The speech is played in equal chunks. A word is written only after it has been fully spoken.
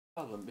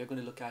Problem we're going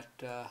to look at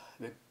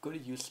we're going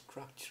to use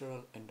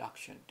structural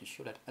induction to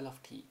show that L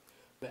of t,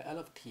 where L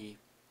of t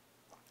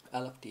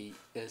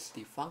is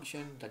the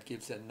function that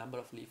gives a number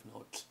of leaf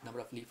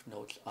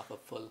nodes of a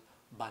full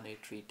binary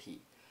tree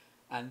t,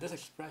 and this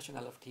expression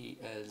L of t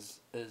is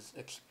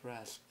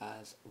expressed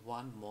as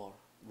one more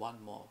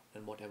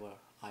than whatever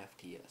I of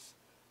t is,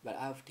 where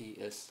I of t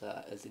is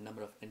the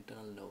number of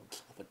internal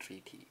nodes of a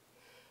tree t.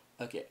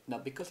 Okay, now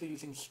because we're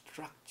using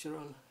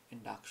structural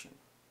induction,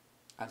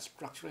 and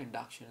structural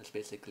induction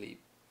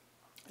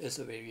is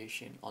a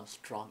variation on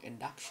strong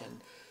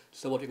induction.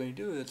 So what we're going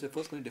to do is we're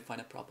first going to define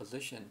a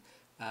proposition,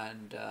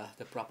 and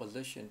the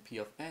proposition P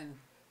of n,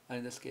 and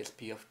in this case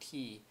P of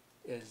t,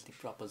 is the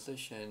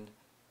proposition,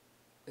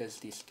 is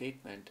the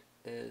statement,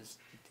 is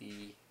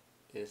the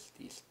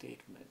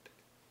statement,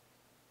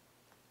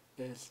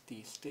 is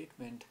the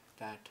statement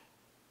that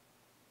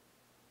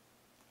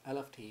L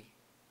of t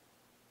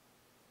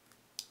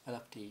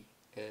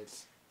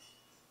is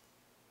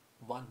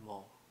one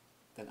more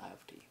than I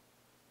of t.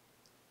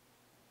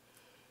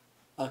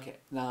 Okay,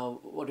 now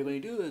what we're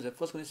going to do is we're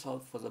first going to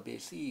solve for the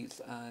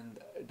bases, and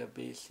the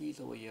bases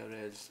over here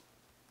is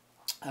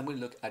I'm going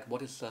to look at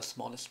what is the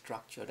smallest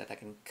structure that I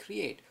can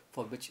create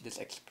for which this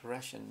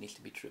expression needs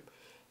to be true.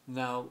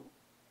 Now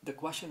the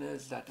question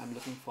is that I'm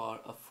looking for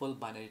a full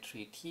binary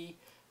tree T,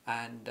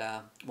 and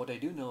what I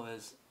do know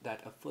is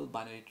that a full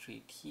binary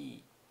tree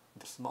T,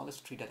 the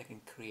smallest tree that I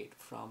can create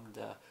from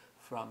the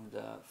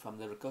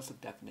recursive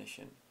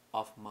definition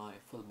of my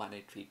full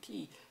binary tree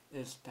T,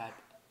 is that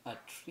a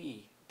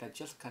tree that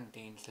just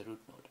contains a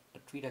root node,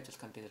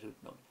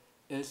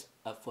 is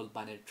a full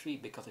binary tree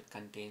because it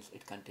contains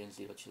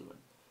zero children.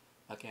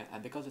 Okay,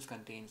 and because it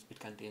contains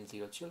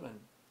zero children,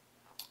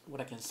 what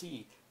I can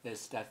see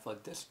is that for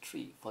this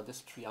tree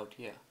out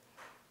here,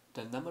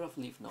 the number of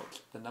leaf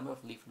nodes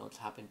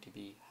happen to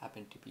be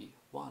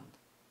 1,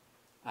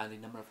 and the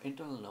number of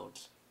internal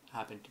nodes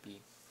happen to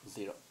be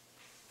 0.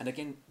 And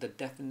again, the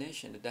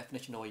definition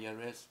over here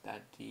is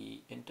that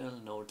the internal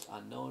nodes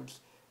are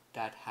nodes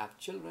that have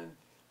children.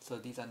 So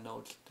these are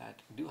nodes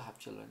that do have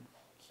children.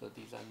 So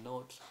these are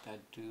nodes that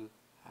do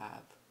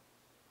have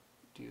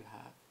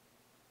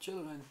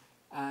children,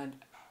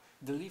 and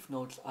the leaf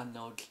nodes are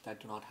nodes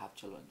that do not have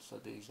children. So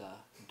these are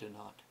do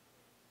not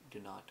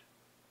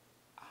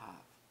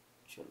have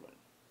children.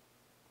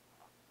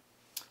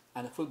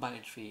 And a full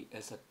binary tree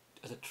is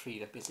a tree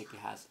that basically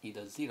has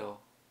either 0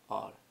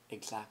 or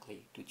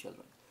exactly 2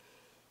 children.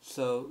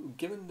 So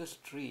given this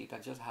tree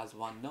that just has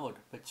one node,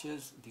 which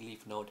is the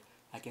leaf node,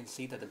 I can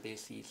see that the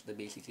basis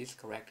is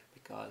correct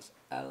because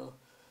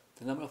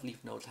the number of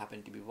leaf nodes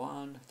happen to be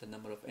 1, the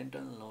number of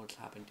internal nodes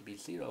happen to be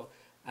 0,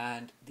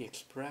 and the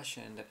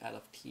expression that L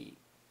of t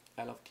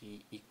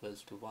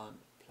equals to 1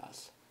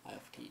 plus I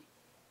of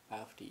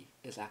t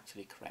is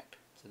actually correct.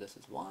 So this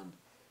is 1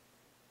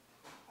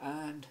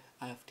 and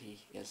I of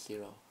t is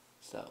 0.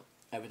 So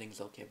everything's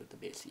okay with the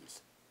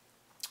bases.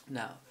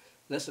 Now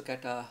let's look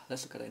at the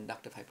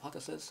inductive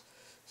hypothesis.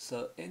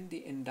 So in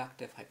the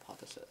inductive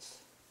hypothesis,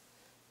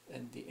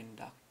 and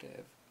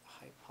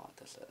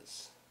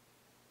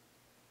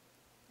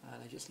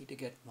I just need to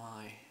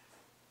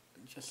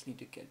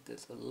get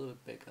this a little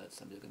bigger,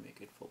 so I'm just going to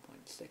make it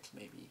 4.6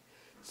 maybe.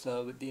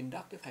 So with the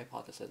inductive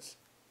hypothesis,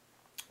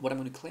 what I'm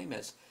going to claim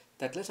is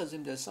that let's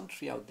assume there's some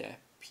tree out there,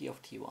 P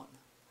of T1.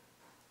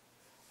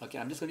 Okay,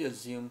 I'm just going to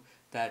assume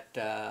that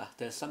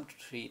there's some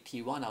tree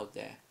T1 out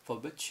there for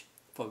which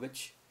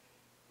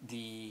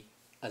the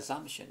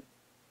assumption,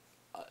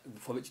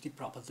 for which the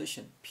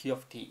proposition P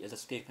of t is a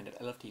statement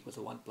that L of t equals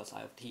to 1 plus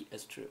I of t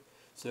is true.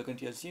 So we're going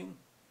to assume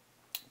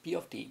P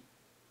of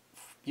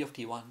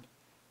T1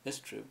 is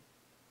true,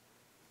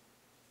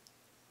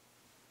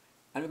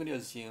 and we're going to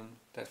assume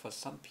that for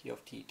some P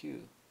of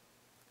T2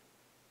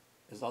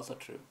 is also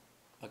true.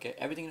 Okay,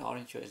 everything in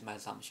orange here is my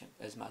assumption.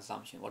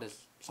 What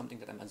is something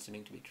that I'm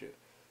assuming to be true?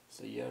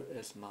 So here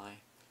is my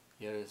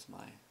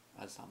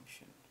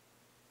assumption.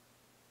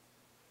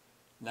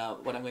 Now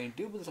what I'm going to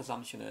do with this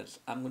assumption is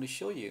I'm going to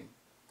show you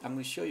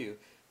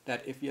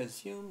that if you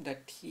assume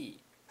that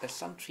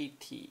some tree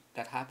T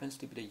that happens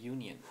to be the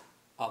union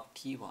of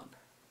T1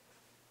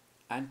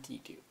 and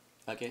T2.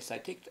 Okay, so I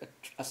take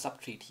a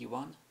subtree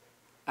T1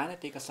 and I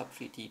take a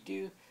subtree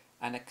T2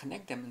 and I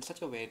connect them in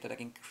such a way that I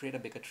can create a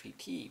bigger tree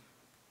T.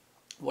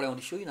 What I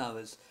want to show you now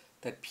is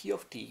that P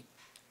of T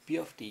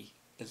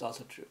is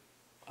also true.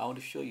 I want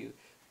to show you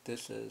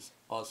this is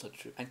also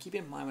true. And keep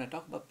in mind, when I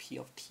talk about P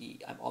of T,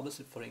 I'm always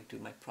referring to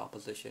my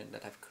proposition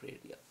that I've created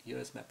here. Here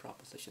is my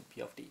proposition,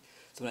 P of T.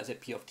 So when I say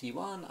P of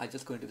T1, I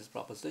just go into this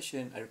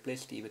proposition, I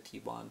replace T with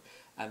T1,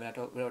 and when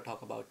I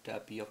talk about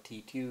P of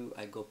T2,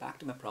 I go back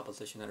to my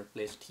proposition and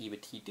replace T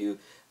with T2,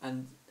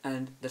 and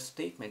the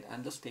statement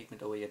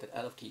over here that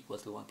L of T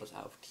equals to 1 plus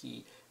I of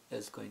T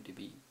is going to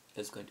be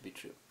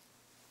true.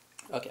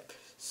 Okay,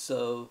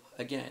 so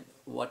again,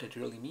 what it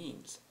really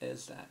means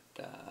is that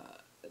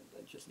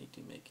I just need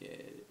to make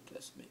it,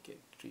 let's make it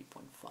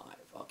 3.5.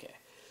 Okay,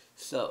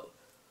 so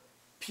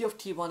P of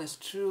T1 is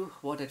true.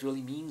 What it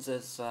really means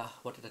is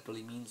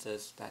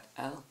that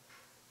L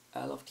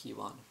L of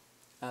T1,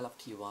 L of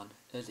T1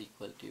 is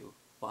equal to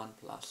 1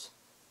 plus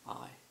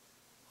I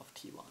of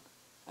T1.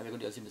 And we're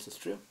going to assume this is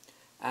true.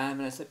 And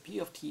when I say P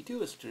of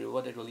T2 is true,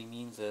 what it really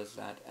means is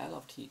that L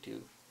of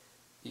T2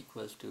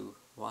 equals to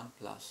 1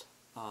 plus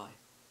I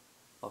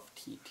of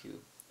T2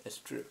 is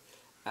true.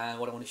 And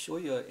what I want to show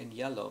you in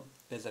yellow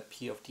is that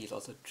P of T is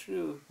also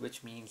true,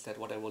 which means that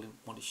what I want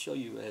to show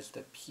you is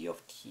that P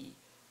of T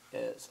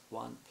is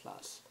 1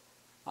 plus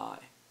I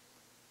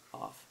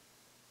of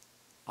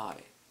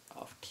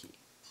T.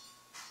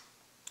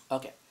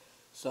 Okay,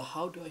 so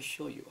how do I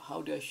show you?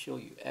 How do I show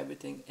you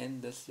everything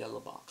in this yellow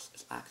box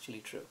is actually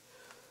true?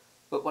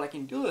 But what I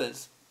can do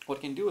is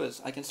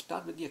I can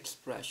start with the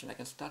expression. I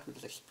can start with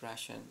this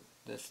expression.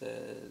 This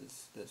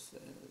is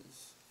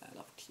L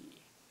of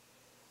T.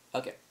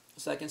 Okay,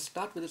 so I can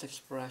start with this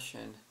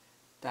expression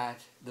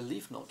that the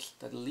leaf nodes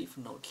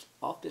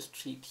of this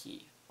tree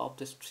T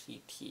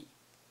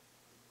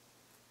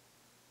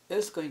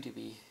is going to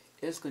be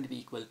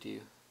equal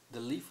to the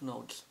leaf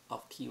nodes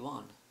of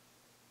T1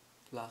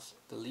 plus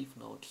the leaf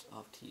nodes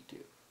of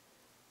T2.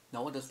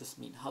 Now what does this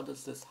mean? How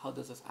does this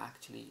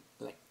actually,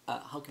 like,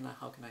 how can I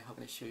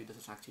show you this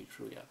is actually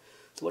true here?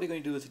 So what you're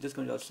going to do is you're just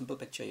going to do a simple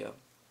picture here.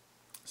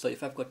 So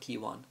if I've got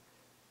T1,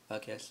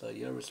 okay, so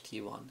here is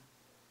T1.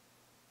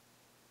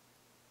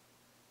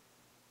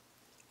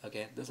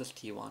 Okay, this is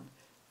T1,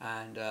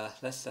 and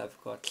let's say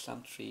I've got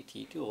some tree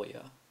T2 over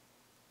here.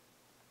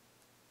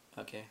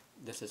 Okay,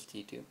 this is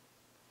T2.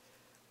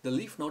 The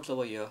leaf nodes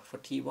over here for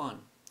T1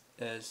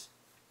 is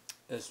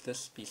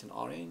this piece in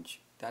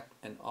orange, that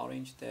in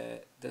orange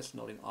there, this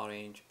node in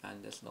orange,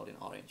 and this node in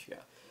orange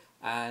here.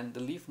 And the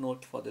leaf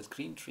node for this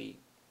green tree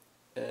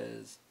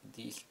is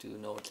these two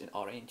nodes in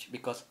orange,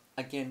 because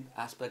again,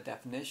 as per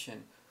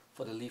definition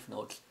for the leaf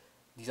nodes,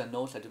 these are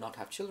nodes that do not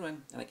have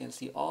children, and I can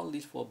see all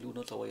these 4 blue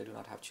nodes over here do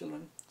not have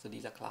children, so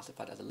these are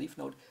classified as a leaf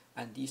node,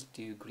 and these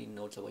 2 green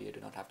nodes over here do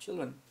not have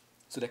children,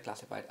 so they're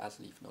classified as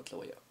leaf nodes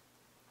over here.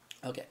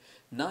 Okay,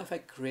 now if I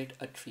create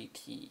a tree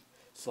T,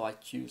 so I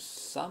choose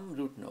some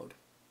root node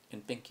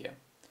in pink here,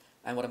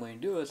 and what I'm going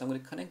to do is I'm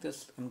going to connect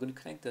this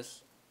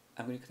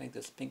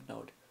pink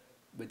node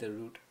with the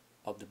root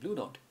of the blue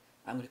node.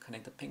 I'm going to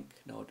connect the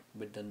pink node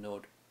with the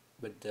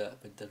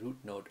root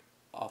node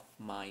of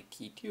my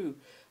T2,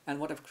 and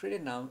what I've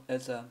created now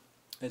is a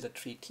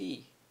tree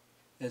T,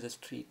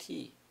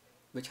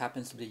 which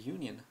happens to be the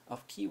union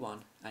of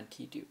T1 and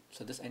T2.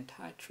 So this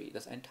entire tree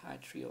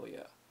over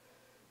here,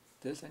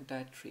 this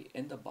entire tree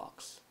in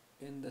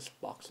this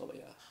box over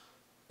here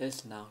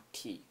is now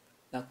T.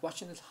 Now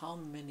question is, how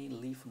many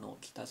leaf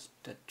nodes does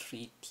the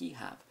tree T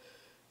have?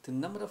 The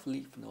number of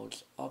leaf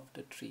nodes of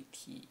the tree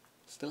T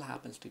still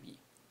happens to be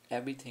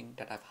everything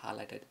that I've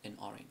highlighted in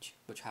orange,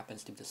 which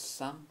happens to be the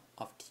sum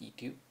of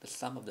T2, the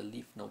sum of the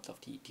leaf nodes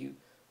of T2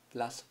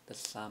 plus the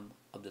sum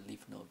of the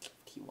leaf nodes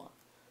of T1,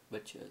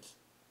 which is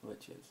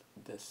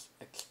this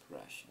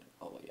expression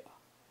over here.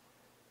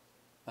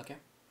 Okay,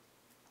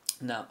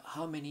 now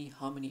how many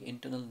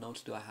internal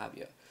nodes do I have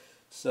here?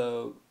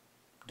 So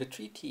the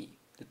tree T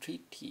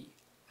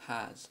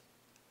has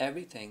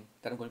everything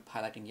that I'm going to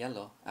highlight in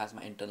yellow as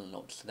my internal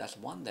nodes. So that's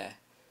 1 there,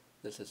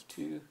 this is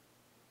 2,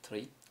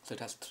 3, so it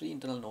has 3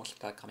 internal nodes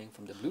that are coming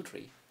from the blue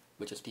tree,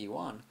 which is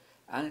T1,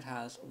 and it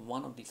has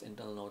 1 of these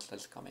internal nodes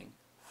that's coming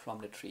from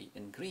the tree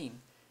in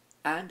green,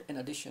 and in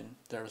addition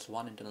there is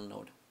 1 internal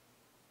node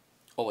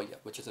over here,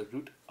 which is a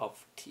root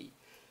of T.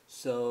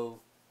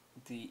 So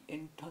the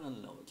internal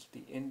nodes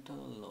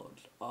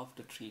of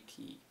the tree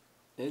T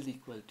is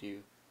equal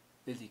to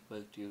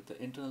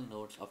the internal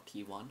nodes of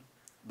T1,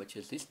 which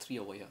is these 3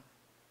 over here,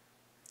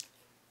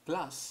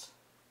 plus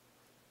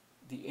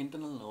the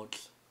internal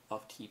nodes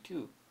of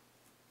T2,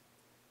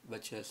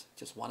 which is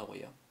just 1 over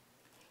here,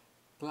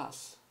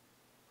 plus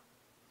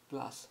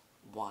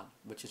 1,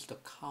 which is to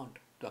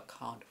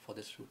account for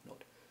this root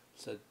node.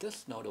 So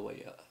this node over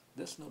here,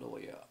 this node over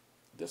here,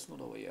 this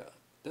node over here,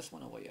 this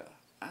one over here,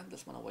 and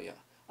this one over here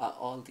are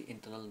all the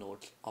internal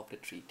nodes of the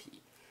tree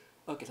T.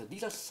 Okay, so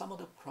these are some of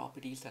the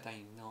properties that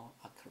I know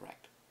are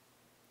correct.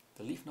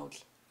 The leaf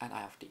nodes and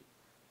I of T.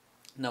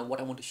 Now what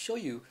I want to show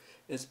you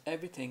is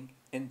everything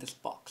in this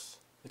box,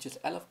 which is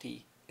L of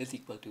T is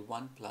equal to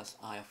 1 plus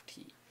I of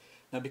T.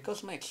 Now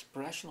because my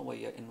expression over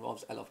here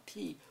involves L of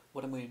T,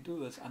 what I'm going to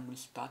do is I'm going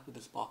to start with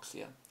this box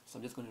here. So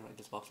I'm just going to write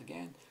this box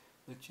again,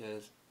 which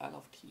is L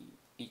of T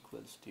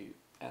equals to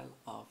L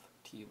of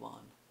T1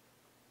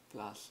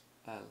 plus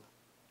L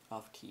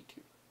of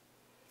T2.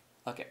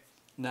 Okay,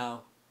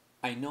 now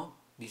I know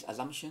these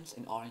assumptions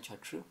in orange are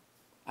true,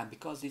 and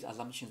because these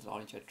assumptions in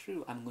orange are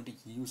true, I'm going to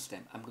use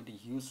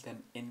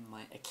them in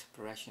my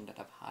expression that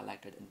I've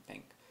highlighted in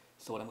pink.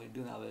 So what I'm going to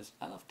do now is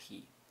L of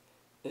T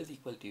is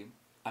equal to,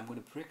 I'm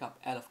going to break up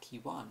L of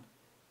T1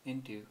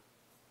 into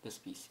this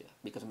piece here,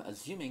 because I'm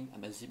assuming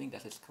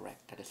that is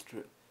correct, that is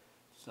true.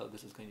 So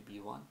this is going to be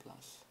 1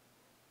 plus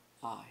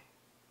I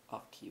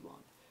of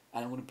T1,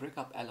 and I'm going to break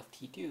up L of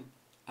T2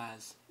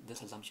 as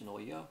this assumption over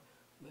here,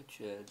 which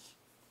is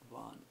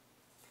 1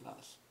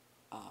 plus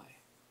I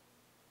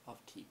of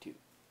T2.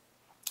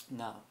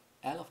 Now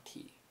L of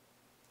T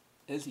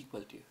is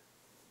equal to,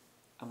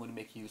 I'm going to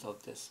make use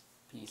of this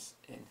piece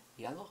in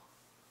yellow,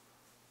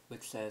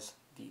 which says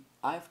the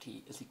I of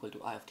t is equal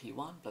to I of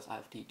t1 plus I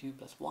of t2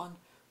 plus 1,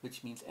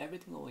 which means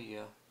everything over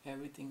here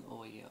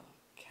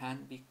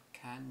can be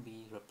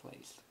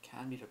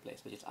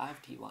replaced, which is I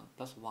of t1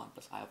 plus 1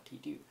 plus I of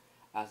t2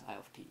 as I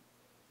of t.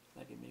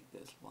 Let me make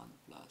this 1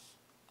 plus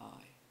I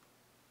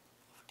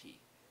of t.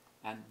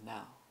 And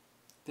now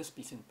this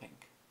piece in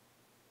pink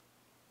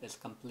is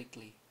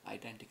completely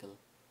identical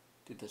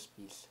to this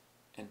piece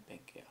in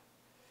pink here.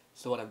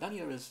 So what I've done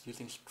here is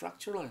using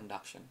structural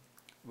induction,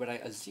 where I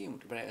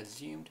assumed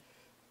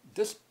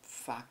this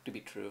fact to be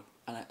true,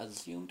 and I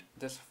assumed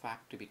this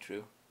fact to be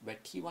true, where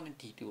T1 and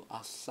T2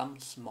 are some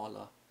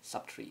smaller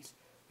subtrees,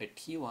 where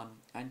T1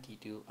 and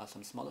T2 are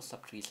some smaller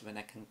subtrees. When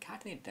I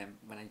concatenate them,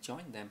 when I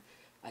join them,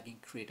 I can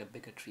create a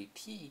bigger tree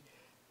T,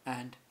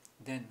 and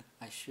then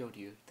I showed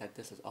you that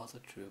this is also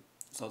true.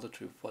 It's also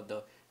true for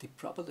the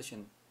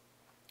proposition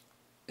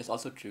is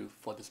also true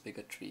for this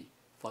bigger tree,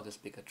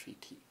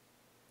 T,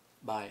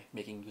 by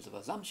making use of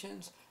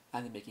assumptions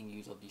and then making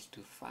use of these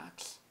two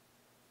facts,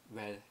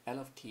 where L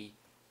of t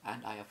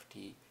and I of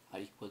t are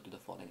equal to the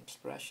following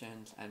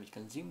expressions, and we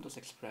consume those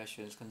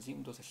expressions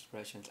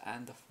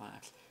and the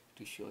facts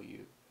to show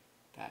you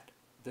that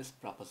this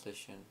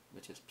proposition,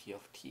 which is P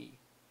of t,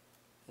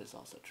 is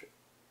also true.